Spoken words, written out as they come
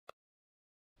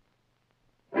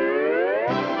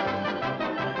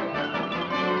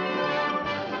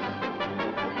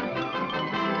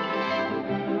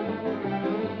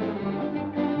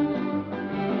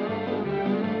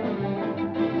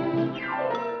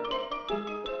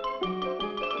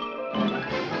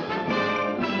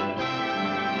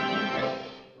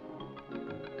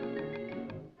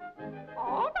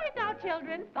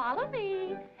children, follow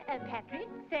me. Patrick,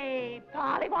 say,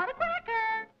 Polly want a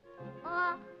cracker.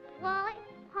 Wally,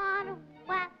 pond,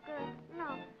 whacker,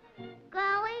 no.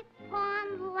 Golly,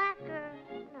 pond, lacquer,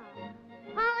 no.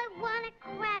 Polly want a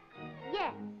cracker,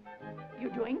 yes.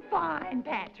 You're doing fine,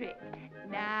 Patrick.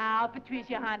 Now,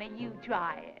 Patricia, honey, you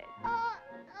try it. Polly,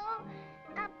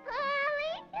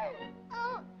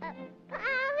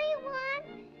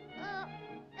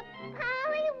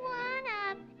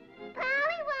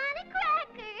 Polly want a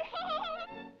cracker.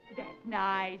 That's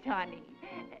nice, honey.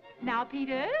 Now,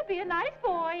 Peter, be a nice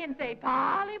boy and say,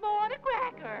 Polly want a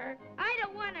cracker. I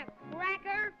don't want a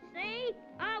cracker, see?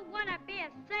 I want to be a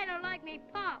sailor like me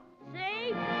pop,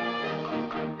 see?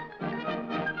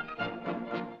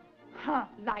 Huh,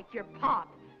 like your pop.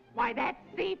 Why, that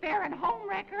seafaring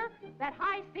homewrecker, that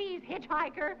high seas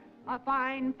hitchhiker, a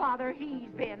fine father he's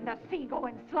been, the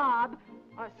sea-going slob,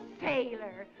 a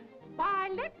sailor. Why,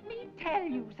 let me tell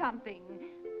you something.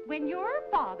 When your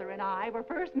father and I were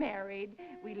first married,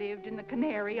 we lived in the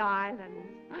Canary Islands.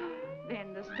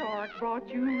 Then the stork brought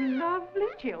you lovely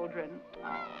children.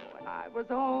 Oh, and I was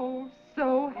oh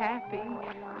so happy.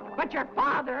 But your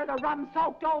father, the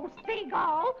rum-soaked old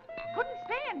seagull, couldn't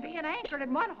stand being anchored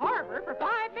in one harbor for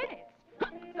 5 minutes.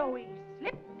 So he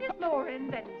slipped his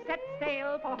moorings and set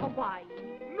sail for Hawaii.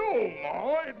 No,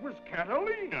 Ma, it was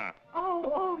Catalina.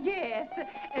 Oh, yes.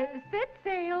 Set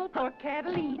sail for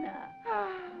Catalina.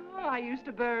 I used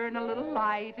to burn a little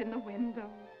light in the window.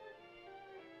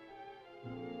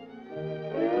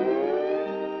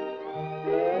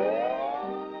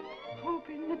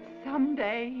 Hoping that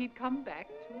someday he'd come back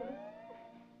to us.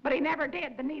 But he never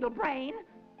did, the needle brain.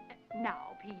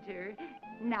 Now, Peter,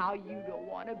 now you don't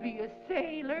want to be a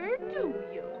sailor, do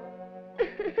you?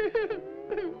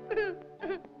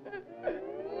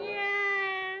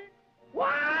 Yes.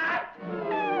 What?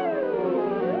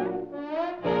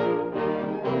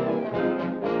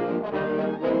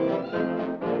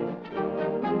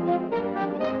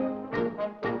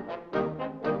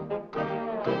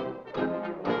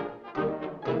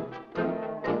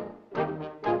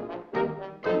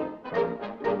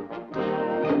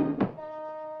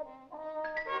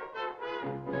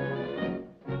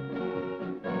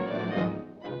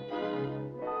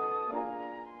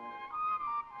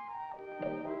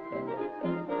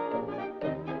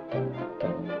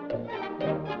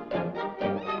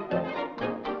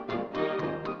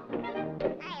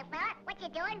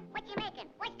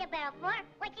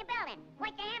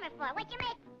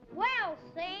 Well,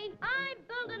 see, I'm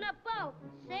building a boat,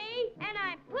 see? And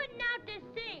I'm putting out to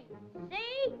sea,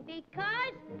 see?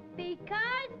 Because...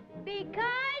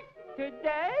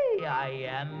 Today I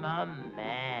am a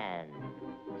man.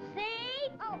 See?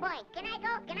 Oh, boy, can I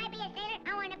go? Can I be a sailor?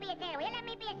 I want to be a sailor. Will you let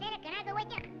me be a sailor? Can I go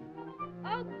with you?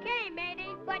 Okay,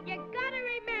 matey, but you gotta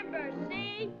remember,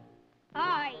 see?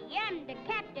 I am the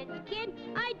captain's kid.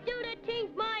 I do the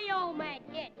things my old man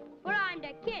did. For I'm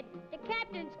the kid, the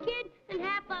captain's kid, and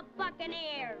half a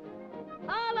buccaneer.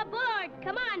 All aboard,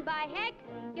 come on, by heck.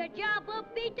 Your job will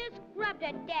be to scrub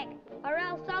the deck, or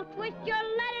else I'll twist your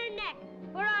leather neck,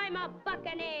 for I'm a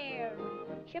buccaneer.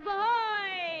 Ship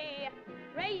ahoy!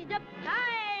 Raise the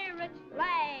pirate's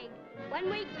flag. When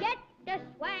we get the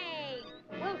swag,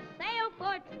 we'll sail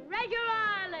for Treasure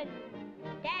Island.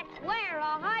 That's where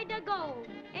I'll hide the gold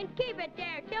and keep it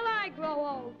there till I grow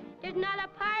old. There's not a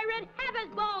pirate half as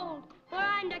bold, for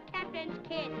I'm the captain's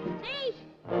kid. See?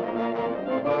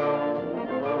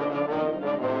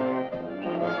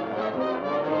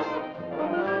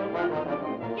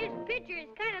 This picture is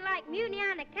kind of like Mutiny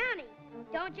on the County,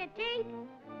 don't you think?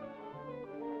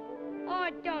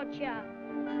 Or don't ya?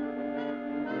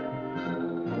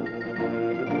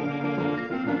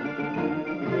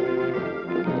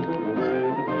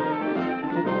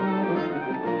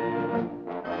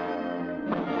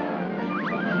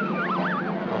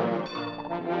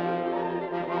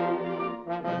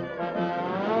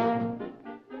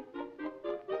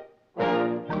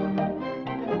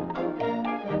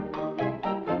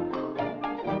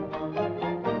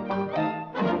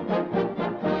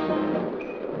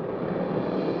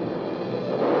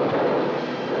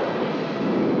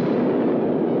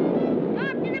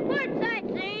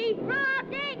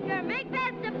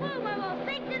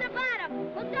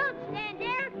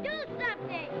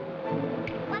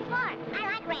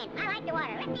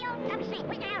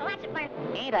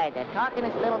 Ain't I the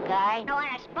talkingest little guy? No,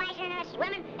 want to splashing and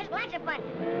swimming? It's lots of fun.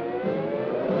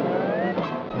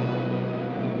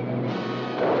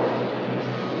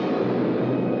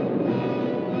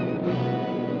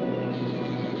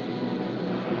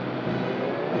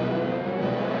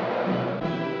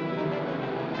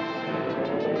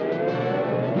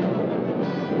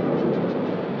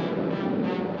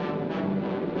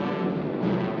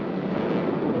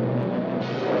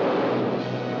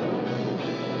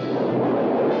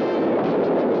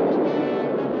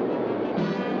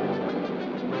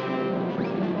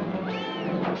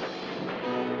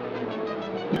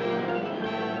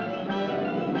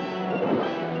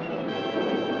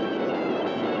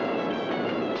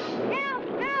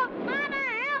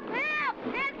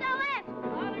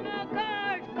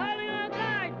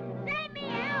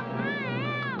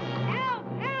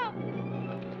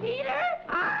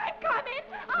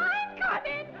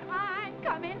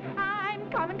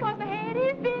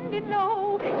 laying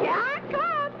low. Yeah, I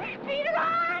come. Peter,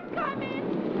 I'm coming.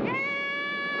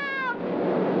 Help!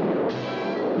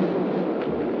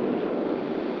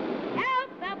 Help,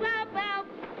 help, help, help.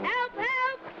 Help,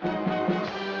 help.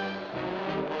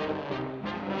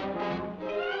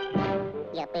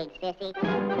 You big sissy.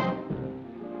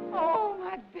 Oh,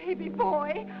 my baby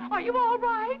boy. Are you all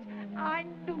right? I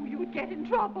knew you'd get in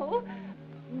trouble.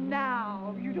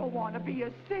 Now, you don't want to be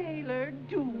a sailor,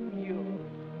 do you?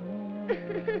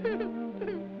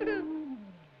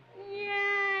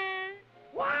 Yeah.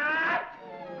 What?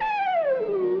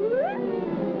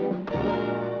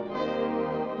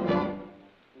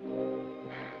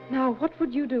 Now, what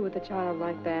would you do with a child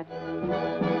like that?